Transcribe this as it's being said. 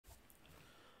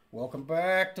Welcome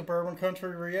back to Bourbon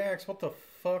Country Reacts. What the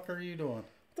fuck are you doing?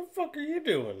 What the fuck are you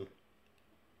doing?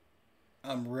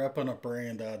 I'm repping a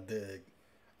brand I dig.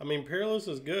 I mean, Peerless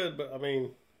is good, but I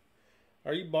mean,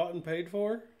 are you bought and paid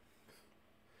for?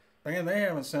 Man, they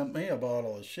haven't sent me a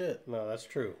bottle of shit. No, that's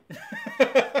true.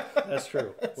 That's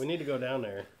true. We need to go down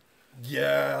there.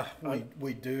 Yeah,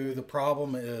 we do. The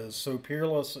problem is, so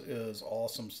Peerless is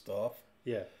awesome stuff.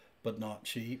 Yeah. But not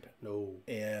cheap. No.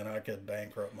 And I could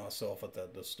bankrupt myself at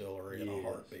that distillery in a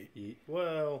heartbeat.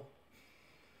 Well,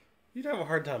 you'd have a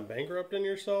hard time bankrupting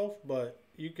yourself, but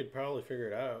you could probably figure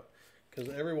it out.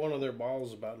 Because every one of their bottles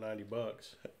is about $90.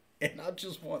 And I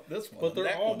just want this one. But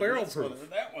they're all barrel proof.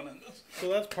 That one and this. So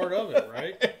that's part of it,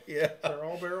 right? Yeah. They're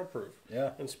all barrel proof.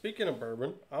 Yeah. And speaking of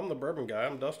bourbon, I'm the bourbon guy.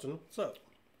 I'm Dustin. What's up?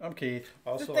 I'm Keith.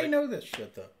 Also, they know this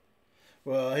shit, though.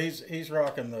 Well, he's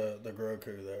rocking the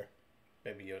Groku there.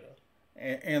 Baby Yoda.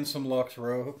 And some Lux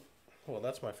Row. Well,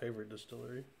 that's my favorite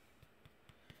distillery.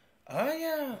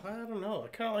 I don't know. I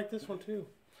kind of like this one, too.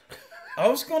 I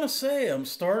was going to say, I'm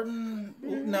starting...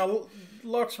 Now,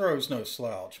 Lux Row's no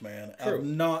slouch, man. True. I've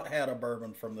not had a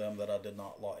bourbon from them that I did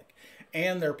not like.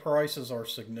 And their prices are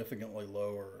significantly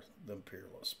lower than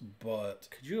Peerless. But...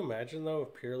 Could you imagine, though,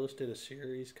 if Peerless did a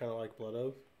series kind of like Blood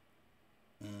Oath?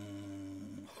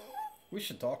 We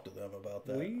should talk to them about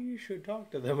that. We should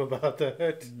talk to them about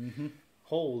that. Mm-hmm.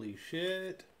 Holy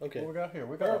shit. Okay. What we got here?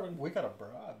 We got a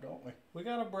bribe, don't we? We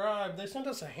got a bribe. They sent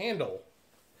us a handle.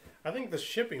 I think the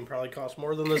shipping probably cost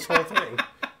more than this whole thing.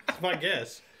 That's my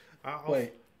guess.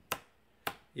 Wait.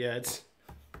 Yeah, it's...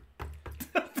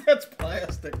 That's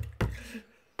plastic.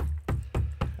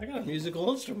 I got a musical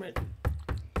instrument.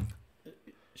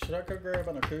 Should I go grab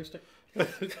an acoustic?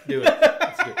 Do it.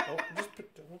 Let's do it. Oh,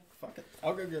 Fuck it.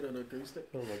 I'll go get an acoustic.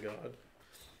 Oh my god.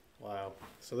 Wow.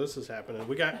 So this is happening.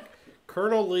 We got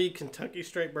Colonel Lee Kentucky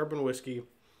Straight Bourbon Whiskey.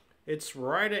 It's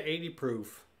right at 80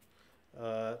 proof.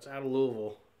 It's out of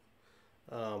Louisville.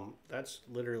 That's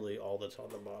literally all that's on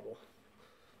the bottle.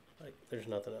 Like, there's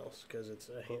nothing else because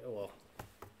it's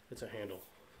it's a handle.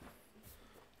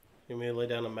 You want me to lay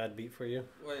down a mad beat for you?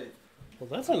 Wait.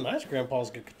 Well, that's a nice grandpa's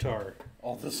guitar.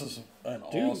 Oh, this is an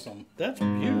Dude, awesome. That's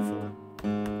beautiful.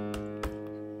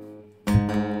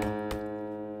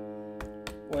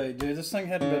 Wait, dude, this thing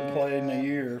hadn't been played in a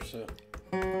year, so.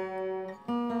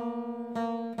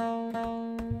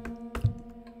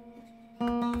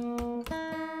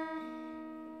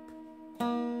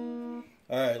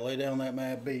 All right, lay down that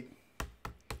mad beat.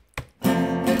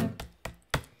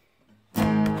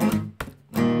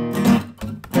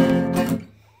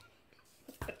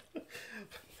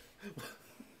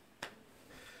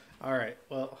 All right.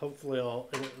 Well, hopefully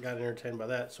all got entertained by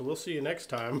that. So we'll see you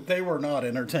next time. They were not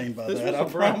entertained by that, I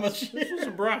promise you. This was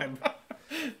a bribe.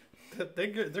 They're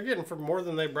getting for more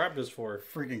than they bribed us for.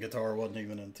 Freaking guitar wasn't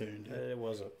even in tune, dude. It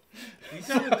wasn't. You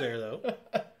got it there, though.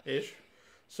 Ish.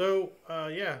 So,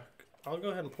 yeah. I'll go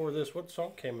ahead and pour this. What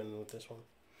song came in with this one?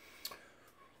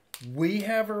 We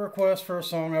have a request for a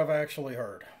song I've actually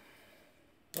heard.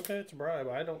 Okay, it's a bribe.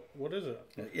 What is it?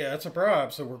 Yeah, it's a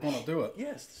bribe, so we're going to do it.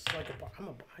 Yes, this is like I feel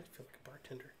like a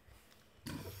bartender.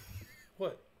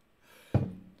 What?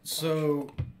 So,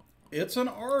 it's an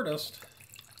artist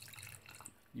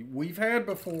we've had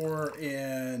before,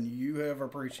 and you have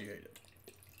appreciated.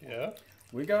 Yeah?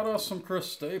 We got us some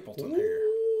Chris Stapleton here.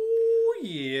 Ooh,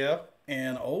 yeah.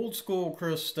 And old school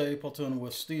Chris Stapleton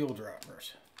with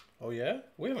Steeldrivers. Oh, yeah?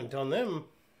 We haven't done them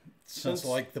since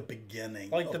like the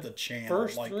beginning like of the channel.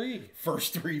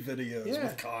 First three videos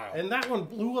with Kyle. And that one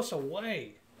blew us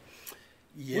away.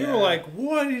 Yeah. We were like,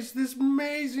 what is this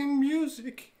amazing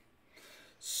music?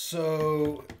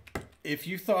 So, if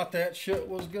you thought that shit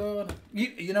was good,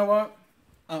 you know what?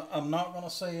 I'm not going to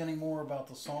say any more about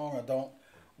the song. I don't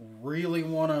really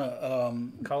want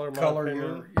to color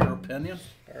your opinion.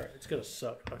 All right, it's going to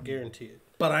suck. I guarantee it.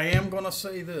 But I am going to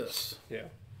say this. Yeah.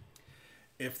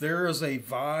 If there is a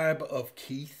vibe of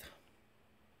Keith.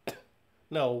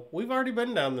 No, we've already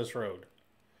been down this road.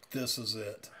 This is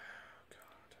it. Oh,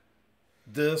 God.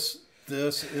 This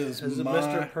is it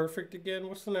Mr. Perfect again?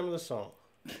 What's the name of the song?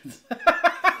 What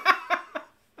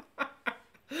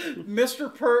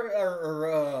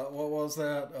was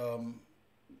that?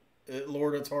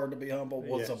 Lord, It's Hard to Be Humble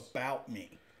was about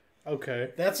me.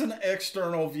 Okay. That's an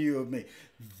external view of me.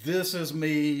 This is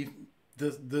me.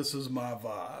 This is my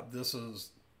vibe.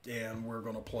 And we're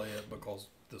going to play it because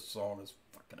this song is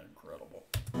fucking incredible.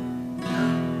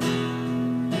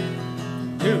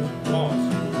 Dude,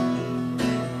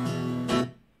 pause.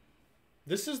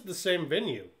 This is the same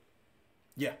venue.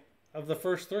 Yeah. Of the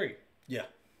first three. Yeah.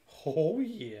 Oh,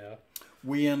 yeah.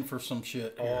 We in for some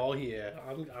shit here. Oh, yeah.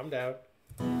 I'm down.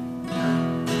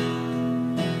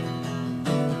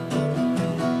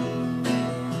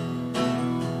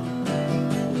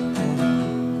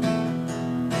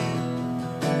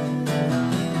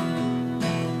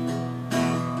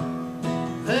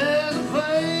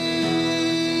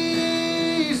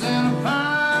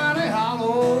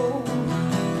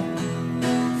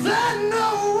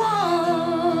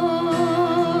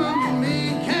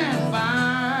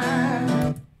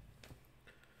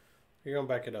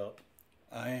 back it up.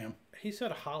 I am. He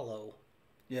said hollow,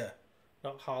 Yeah.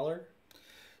 not holler.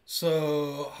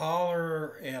 So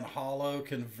holler and hollow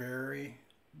can vary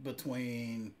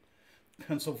between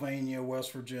Pennsylvania,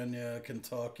 West Virginia,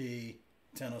 Kentucky,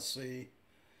 Tennessee.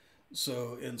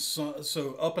 So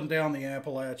so up and down the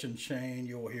Appalachian chain,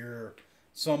 you'll hear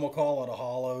some will call it a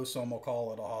hollow, some will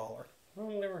call it a holler. I've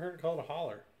never heard it called a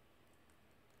holler.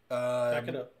 Back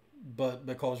it up. But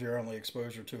because your only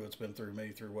exposure to it's been through me,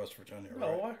 through West Virginia, right?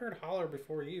 No, I heard holler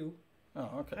before you. Oh,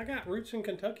 okay. I got roots in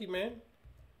Kentucky, man.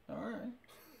 All right.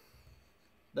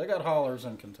 They got hollers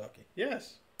in Kentucky.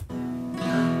 Yes.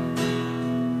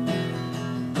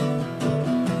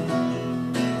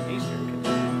 Eastern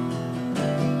Kentucky.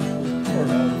 That's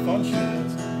where all the fun shit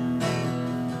is.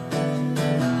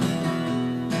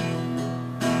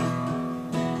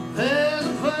 There's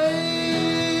a place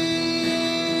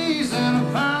in a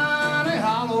piney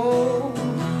hollow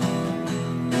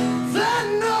that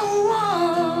no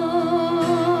one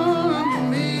but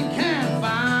me can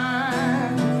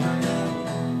find.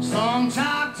 Some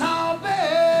Choctaw bells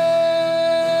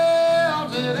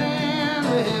it in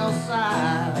the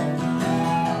hillside,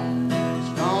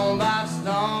 stone by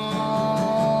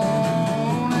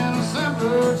stone in a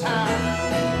simpler time.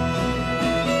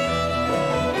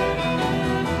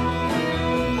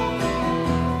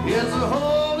 It's a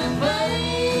holy place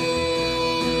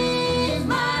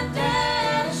my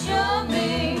daddy showed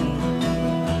me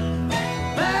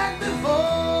back before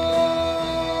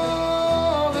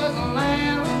this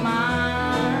land was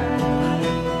mine.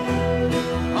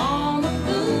 On the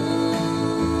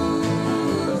blue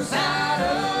side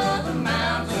of the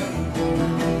mountain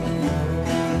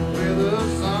where the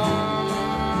sun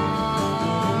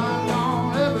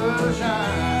don't ever shine.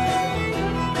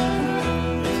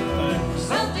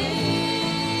 So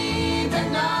deep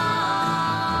and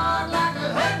dark, like a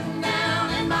hurting down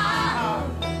in my heart.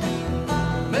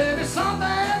 Maybe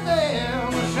something there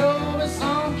will show me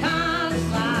some kind of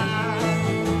sign.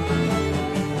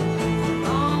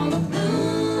 On the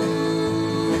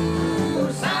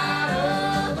blue side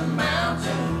of the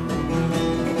mountain,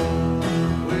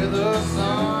 where the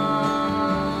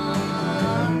sun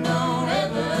don't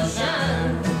ever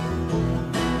shine.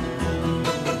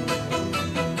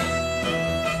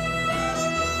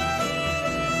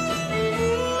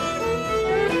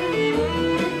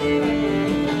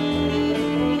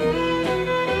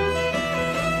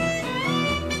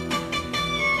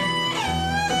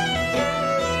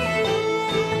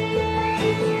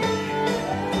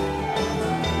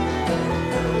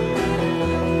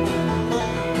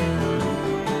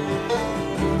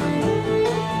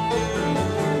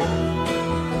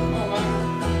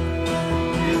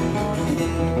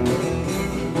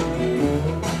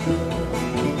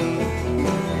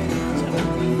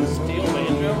 Steel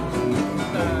banjo.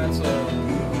 Nah, it's a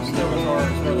steel guitar.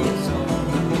 It's really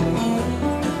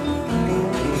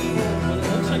But it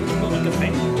looks like a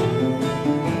banjo.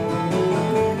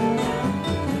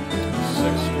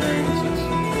 6 strings.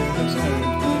 It's tuned.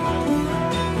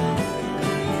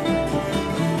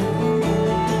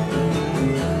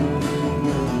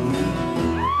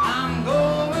 I'm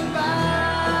going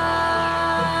back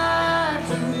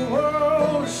to the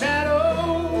world of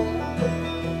shadow.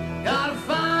 Gotta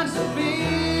find some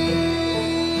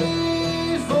peace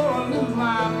before I lose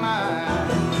my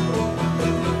mind.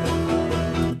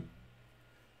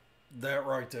 That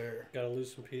right there. Gotta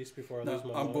lose some peace before I No, lose my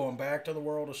I'm mind. going back to the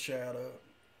world of shadow.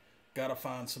 Got to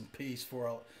find some peace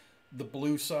for the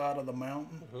blue side of the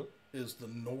mountain is the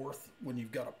north when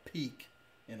you've got a peak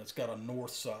and it's got a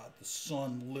north side. The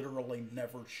sun literally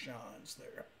never shines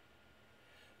there.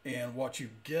 And what you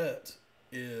get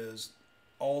is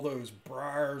all those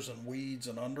briars and weeds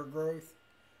and undergrowth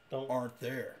Don't aren't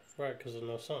there. right because of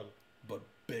no sun. But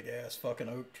big ass fucking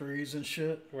oak trees and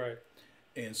shit. Right.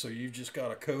 And so you've just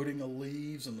got a coating of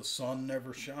leaves and the sun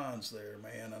never shines there,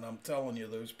 man. And I'm telling you,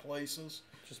 those places,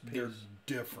 Just peace. they're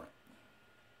different.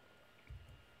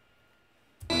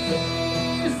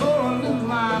 Before I lose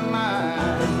my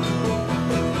mind.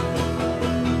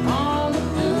 On the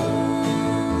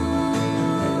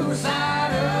blue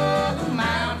side of the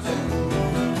mountain,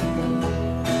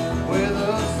 where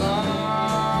the sun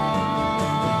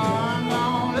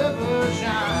don't ever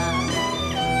shine.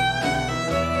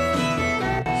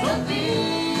 So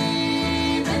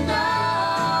deep and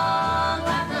dark,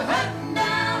 like a hurting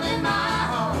down in my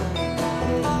heart.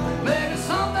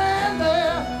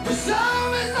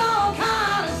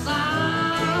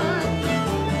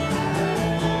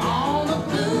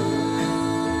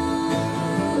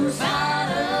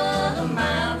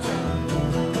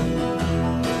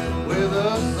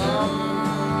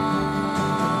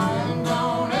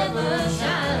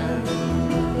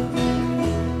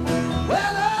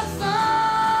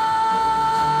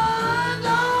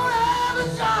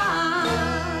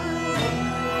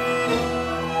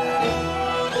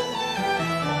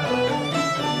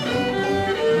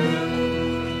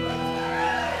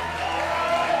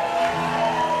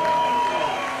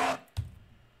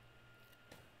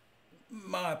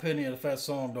 opinion, if that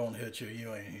song don't hit you,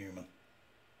 you ain't human.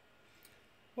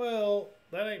 Well,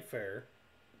 that ain't fair.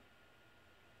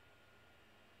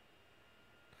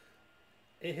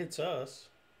 It hits us.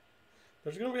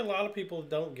 There's going to be a lot of people that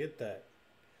don't get that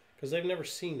because they've never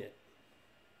seen it.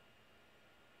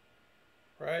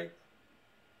 Right?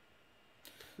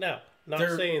 Now, not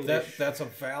saying that's a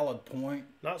valid point.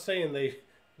 Not saying they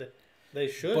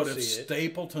should but see if it.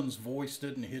 Stapleton's voice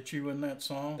didn't hit you in that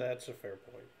song, That's a fair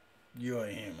point. you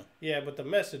ain't human. Yeah, but the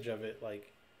message of it,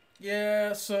 like...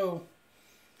 Yeah, so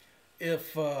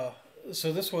if...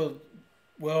 so this was...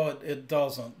 Well, it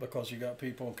doesn't because you got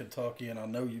people in Kentucky, and I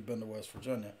know you've been to West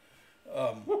Virginia.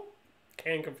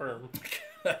 Can confirm.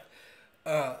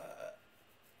 I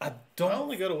I don't...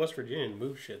 only go to West Virginia and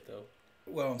move shit, though.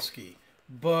 Well, and ski.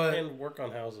 But... And work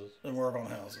on houses. And work on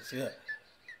houses, yeah.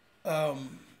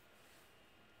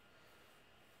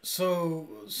 So,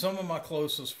 some of my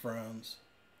closest friends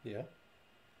Yeah.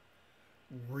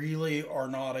 really are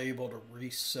not able to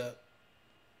reset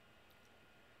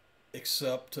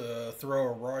except to throw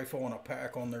a rifle and a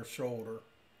pack on their shoulder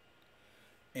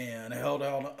and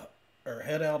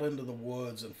head out into the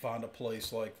woods and find a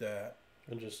place like that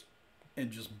And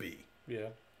just be. Yeah.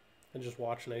 And just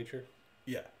watch nature.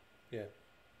 Yeah. Yeah.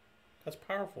 That's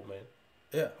powerful, man.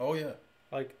 Yeah. Oh, yeah.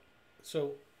 Like,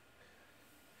 so...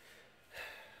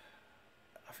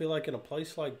 I feel like in a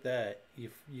place like that,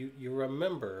 you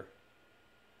remember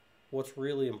what's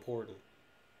really important.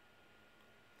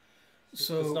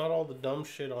 So it's not all the dumb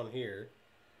shit on here,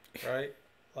 right?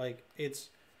 Like, it's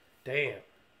damn.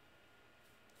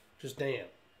 Just damn.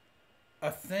 I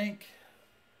think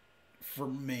for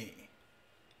me,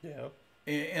 Yeah.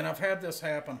 and I've had this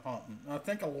happen hunting, I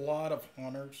think a lot of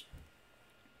hunters,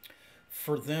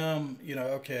 for them,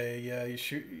 okay, yeah, you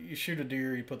shoot a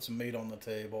deer, you put some meat on the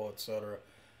table, etc.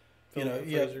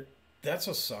 Yeah, that's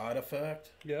a side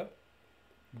effect. Yeah.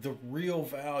 The real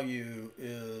value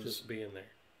is Just being there.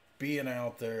 Being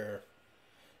out there,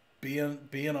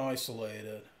 being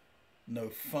isolated, no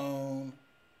phone,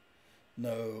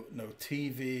 no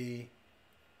TV,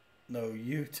 no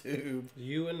YouTube.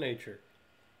 You and nature.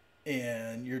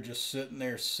 And you're just sitting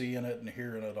there seeing it and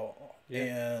hearing it all.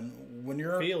 Yeah. And when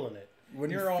you're feeling it.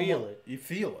 You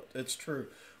feel it. It's true.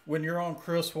 When you're on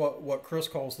what Chris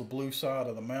calls the blue side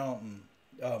of the mountain,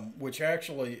 which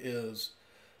actually is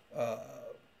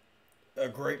a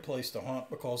great place to hunt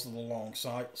because of the long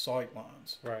sight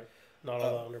lines. Right. Not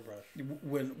all the underbrush.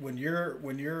 When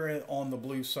you're on the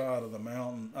blue side of the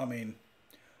mountain, I mean,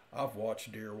 I've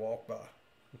watched deer walk by.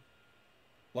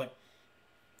 Like,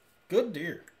 good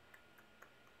deer.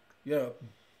 Yeah,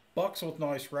 bucks with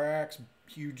nice racks,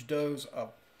 huge does.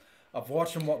 I've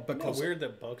watched them walk because... Isn't it weird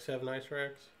that bucks have nice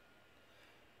racks?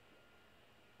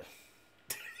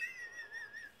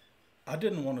 I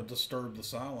didn't want to disturb the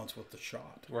silence with the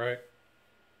shot. Right.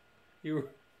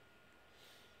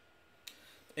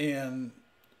 And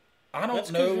I don't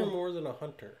That's know... because you're more than a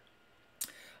hunter.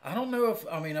 I don't know if...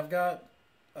 I mean, I've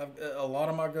a lot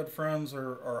of my good friends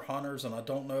are hunters, and I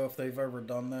don't know if they've ever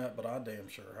done that, but I damn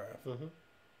sure have. Mm-hmm.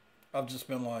 I've just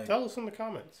been like... Tell us in the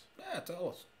comments. Yeah, tell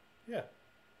us. Yeah.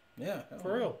 Yeah.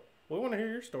 For real. We want to hear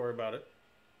your story about it.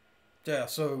 Yeah,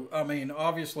 so, I mean,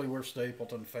 obviously we're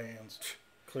Stapleton fans.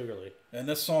 Clearly. And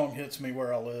this song hits me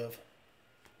where I live.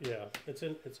 Yeah. It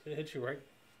hits you right.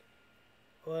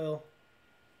 Well,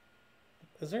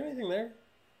 is there anything there?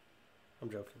 I'm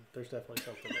joking. There's definitely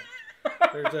something there.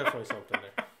 There's definitely something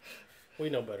there. We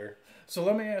know better. So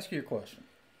let me ask you a question.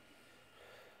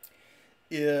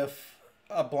 If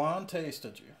I blind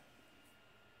tasted you,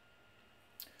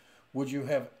 would you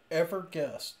have ever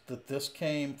guessed that this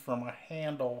came from a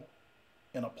handle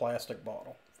in a plastic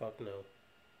bottle? Fuck no.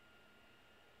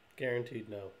 Guaranteed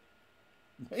no.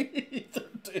 Me either,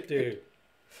 dude. Dude.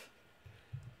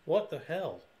 What the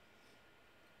hell?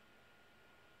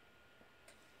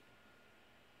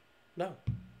 No.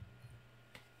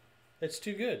 It's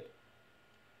too good.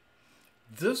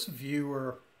 This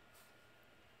viewer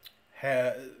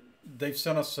they've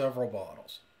sent us several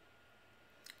bottles.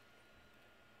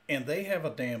 And they have a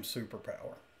damn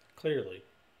superpower. Clearly.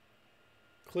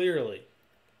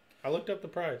 I looked up the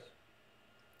price.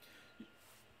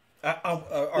 This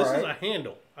is a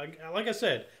handle. Like I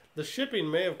said, the shipping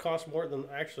may have cost more than...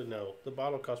 Actually, no. The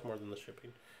bottle cost more than the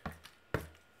shipping.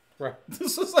 Right.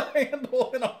 This is a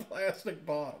handle in a plastic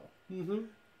bottle. Mm-hmm.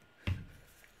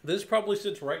 This probably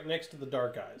sits right next to the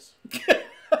Dark Eyes.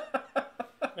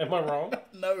 Am I wrong?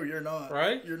 No, you're not.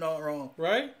 Right? You're not wrong.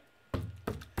 Right?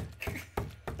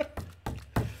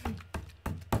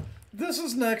 This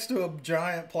is next to a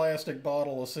giant plastic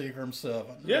bottle of Seagram 7.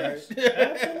 Yes. Right?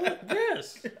 Absolutely.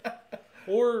 Yes.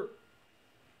 Or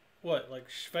what, like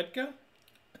Svedka?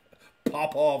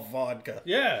 Popov vodka.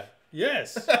 Yeah.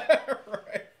 Yes.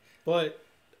 Right. But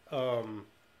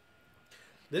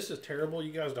this is terrible.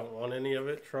 You guys don't want any of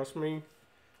it. Trust me.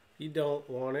 You don't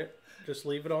want it. Just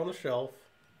leave it on the shelf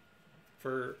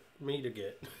for me to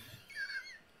get.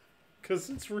 Because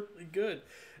it's really good.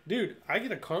 Dude, I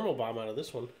get a caramel bomb out of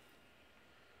this one.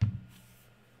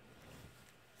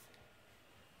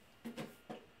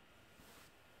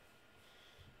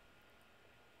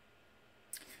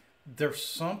 There's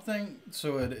something,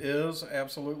 so it is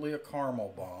absolutely a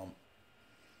caramel bomb.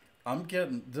 I'm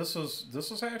getting, this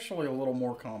is actually a little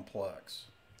more complex,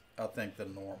 I think,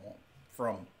 than normal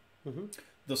from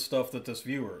the stuff that this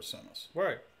viewer has sent us.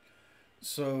 Right.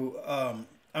 So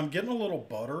I'm getting a little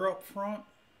butter up front.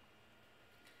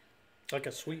 Like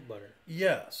a sweet butter.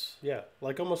 Yes. Yeah.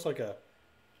 Like almost like a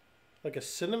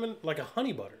cinnamon, like a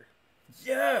honey butter.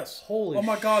 Yes. Holy Oh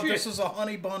my God, shit. this is a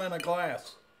honey bun in a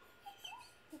glass.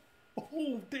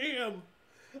 Oh, damn.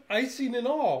 Icing and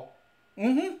all.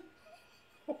 Mm-hmm.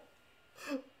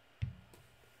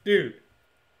 Dude.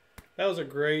 That was a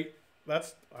great...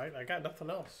 I got nothing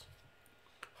else.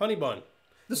 Honey bun.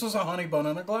 This is a honey bun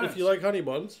in a glass. If you like honey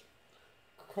buns,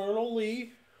 Colonel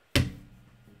Lee.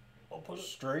 I'll put it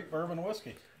straight bourbon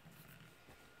whiskey.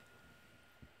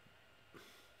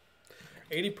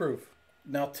 80 proof.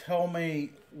 Now tell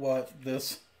me what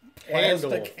this Handle.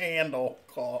 plastic handle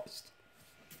cost.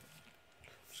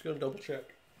 Just gonna double check.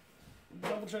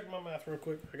 Double check my math real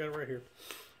quick. I got it right here.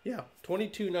 Yeah,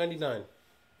 $22.99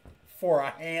 For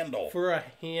a handle. for a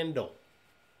handle.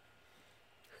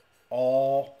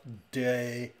 All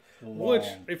day long. Which,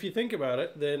 if you think about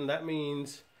it, then that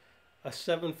means a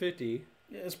 $7.50.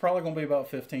 Yeah, it's probably going to be about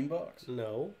 $15.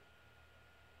 No,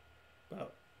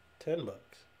 about $10.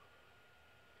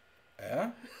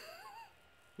 Yeah?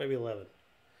 Maybe 11.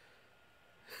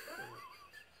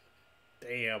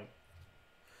 Damn.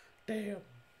 Damn.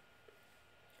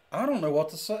 I don't know what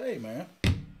to say, man.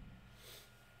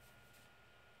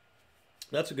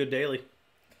 That's a good daily.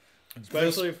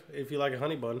 Especially if you like a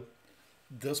honey bun.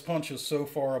 This punch is so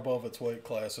far above its weight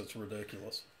class, it's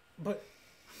ridiculous. But,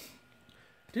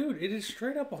 dude, it is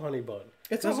straight up a honey bun.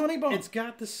 It's a honey bun. It's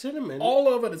got the cinnamon.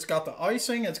 All of it. It's got the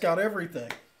icing. It's got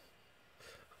everything.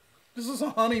 This is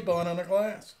a honey bun in a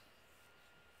glass.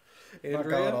 Andrea,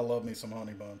 My God, I love me some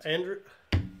honey buns. Andrea,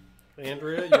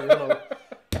 you're gonna.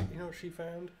 You know what she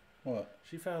found? What?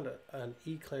 She found an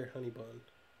eclair honey bun.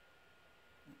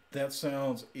 That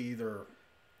sounds either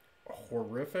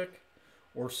horrific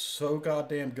or so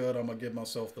goddamn good I'm going to give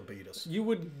myself the beatus. You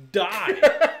would die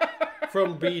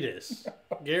from Beatus.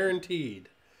 Guaranteed.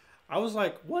 I was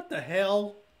like, what the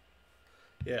hell?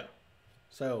 Yeah.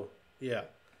 So, yeah.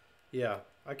 Yeah.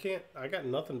 I got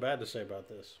nothing bad to say about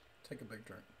this. Take a big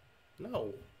drink.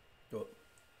 No. Do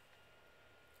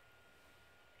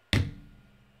it.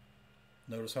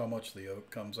 Notice how much the oak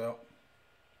comes out.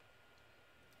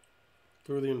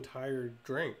 Through the entire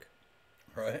drink.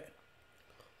 Right?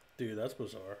 Dude, that's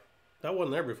bizarre. That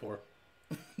wasn't there before.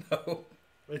 No.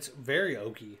 It's very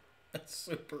oaky. It's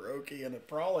super oaky, and it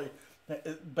probably,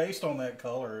 based on that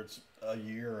color, it's a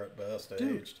year at best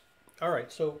aged. All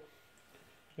right, so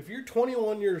if you're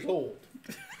 21 years old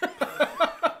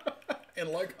And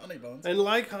like honey buns. and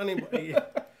like honey bun,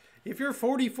 if you're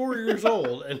 44 years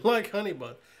old and like honey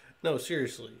bun, no,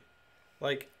 seriously,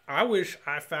 like I wish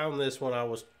I found this when I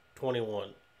was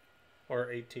 21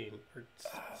 or 18 or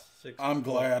 16. I'm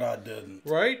glad I didn't.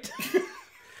 Right?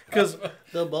 Because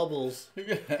the bubbles.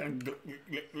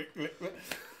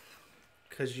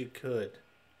 Because you could.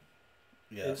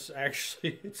 Yeah. It's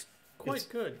quite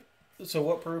good. So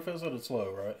what proof is it? It's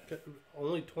low, right?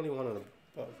 Only 21 and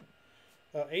above.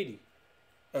 80.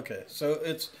 Okay, so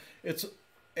it's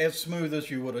as smooth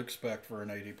as you would expect for an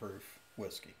 80 proof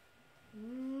whiskey.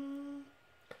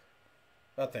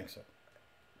 I think so.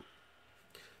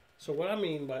 So what I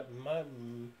mean by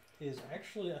is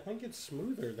actually I think it's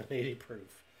smoother than 80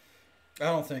 proof. I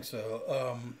don't think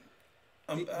so.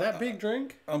 That big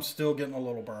drink, I'm still getting a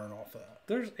little burn off that.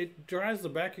 it dries the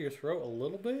back of your throat a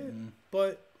little bit,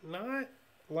 but not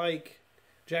like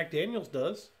Jack Daniels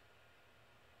does.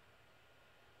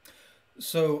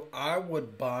 So I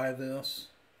would buy this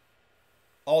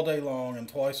all day long and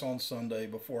twice on Sunday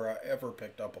before I ever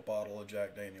picked up a bottle of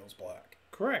Jack Daniels Black.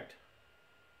 Correct.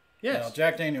 Yes. Now,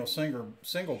 Jack Daniels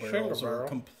single barrels are barrel. a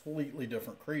completely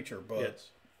different creature, but Yes.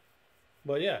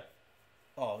 But yeah.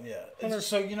 oh yeah.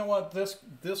 So you know what?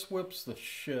 This whips the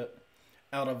shit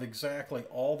out of exactly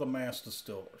all the mass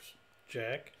distillers.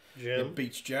 Jack, Jim. It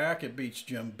beats Jack. It beats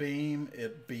Jim Beam.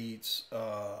 It beats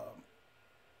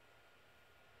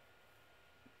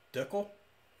Dickel.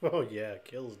 Oh yeah,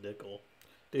 kills Dickel,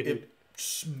 dude. It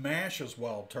smashes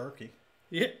Wild Turkey.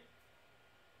 Yeah.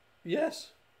 Yes.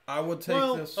 I would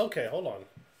take this. Okay, hold on.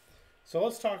 So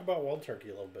let's talk about Wild Turkey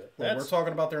a little bit. Well, we're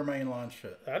talking about their mainline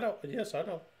shit. I know. Yes, I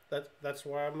know. That's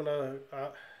why I'm gonna.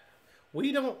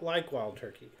 We don't like Wild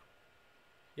Turkey.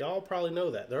 Y'all probably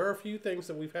know that. There are a few things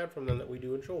that we've had from them that we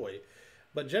do enjoy,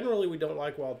 but generally we don't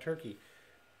like Wild Turkey.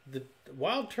 The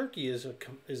Wild Turkey is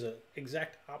a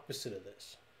exact opposite of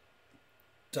this.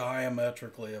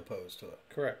 Diametrically opposed to it.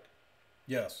 Correct.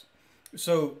 Yes.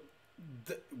 So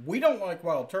we don't like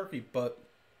Wild Turkey, but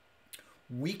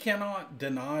we cannot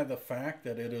deny the fact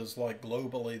that it is like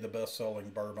globally the best-selling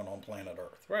bourbon on planet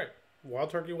Earth. Right. Wild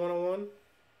Turkey 101.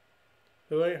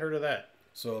 Who ain't heard of that?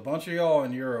 So a bunch of y'all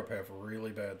in Europe have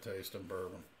really bad taste in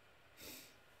bourbon.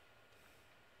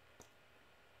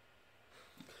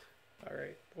 All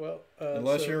right. Well,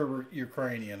 unless you're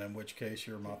Ukrainian, in which case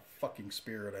you're my fucking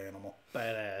spirit animal.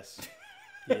 Badass.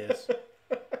 Yes.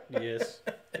 Yes.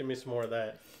 Give me some more of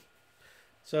that.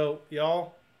 So,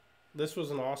 y'all, this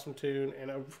was an awesome tune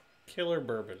and a killer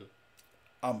bourbon.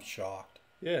 I'm shocked.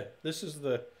 Yeah, this is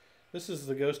the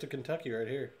Ghost of Kentucky right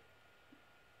here.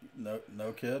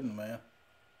 No kidding, man.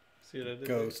 See what I did?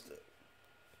 Ghost.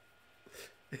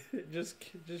 just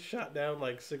shot down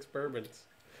like 6 bourbons.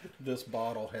 This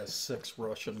bottle has 6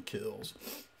 Russian kills.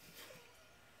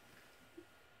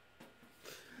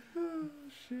 Oh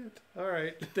shit! All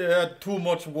right. They had too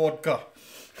much vodka.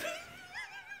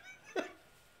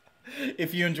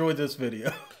 If you enjoyed this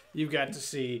video, you've got to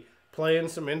see playing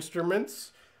some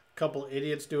instruments, a couple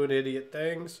idiots doing idiot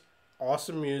things,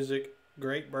 awesome music,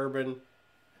 great bourbon.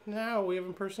 Now we have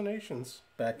impersonations.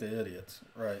 Back to idiots.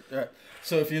 Right.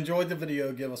 So if you enjoyed the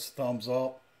video, give us a thumbs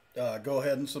up. Go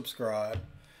ahead and subscribe.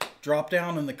 Drop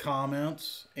down in the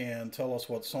comments and tell us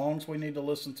what songs we need to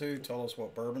listen to. Tell us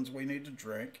what bourbons we need to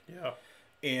drink. Yeah.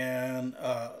 And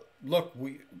look,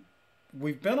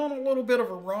 we've been on a little bit of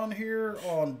a run here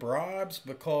on bribes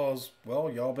because,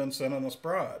 well, y'all been sending us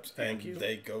bribes. Thank you.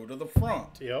 They go to the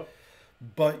front. Yep.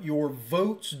 But your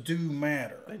votes do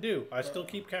matter. They do. I still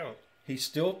keep count.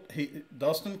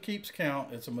 Dustin keeps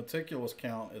count. It's a meticulous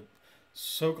count.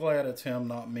 So glad it's him,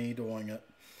 not me doing it.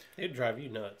 It'd drive you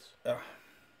nuts.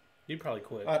 You'd probably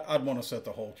quit. I'd want to set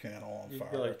the whole channel on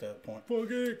fire at that point. Fuck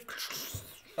it.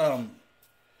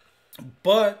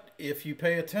 But if you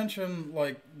pay attention,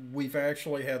 like we've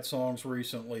actually had songs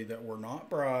recently that were not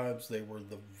bribes; they were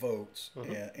the votes,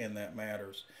 and that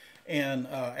matters. And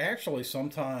actually,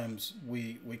 sometimes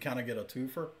we kind of get a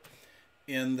twofer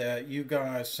in that you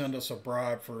guys send us a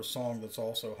bribe for a song that's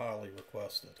also highly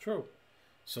requested. True.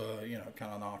 So, it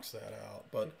kind of knocks that out.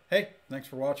 But hey, thanks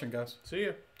for watching, guys. See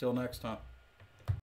ya. Till next time.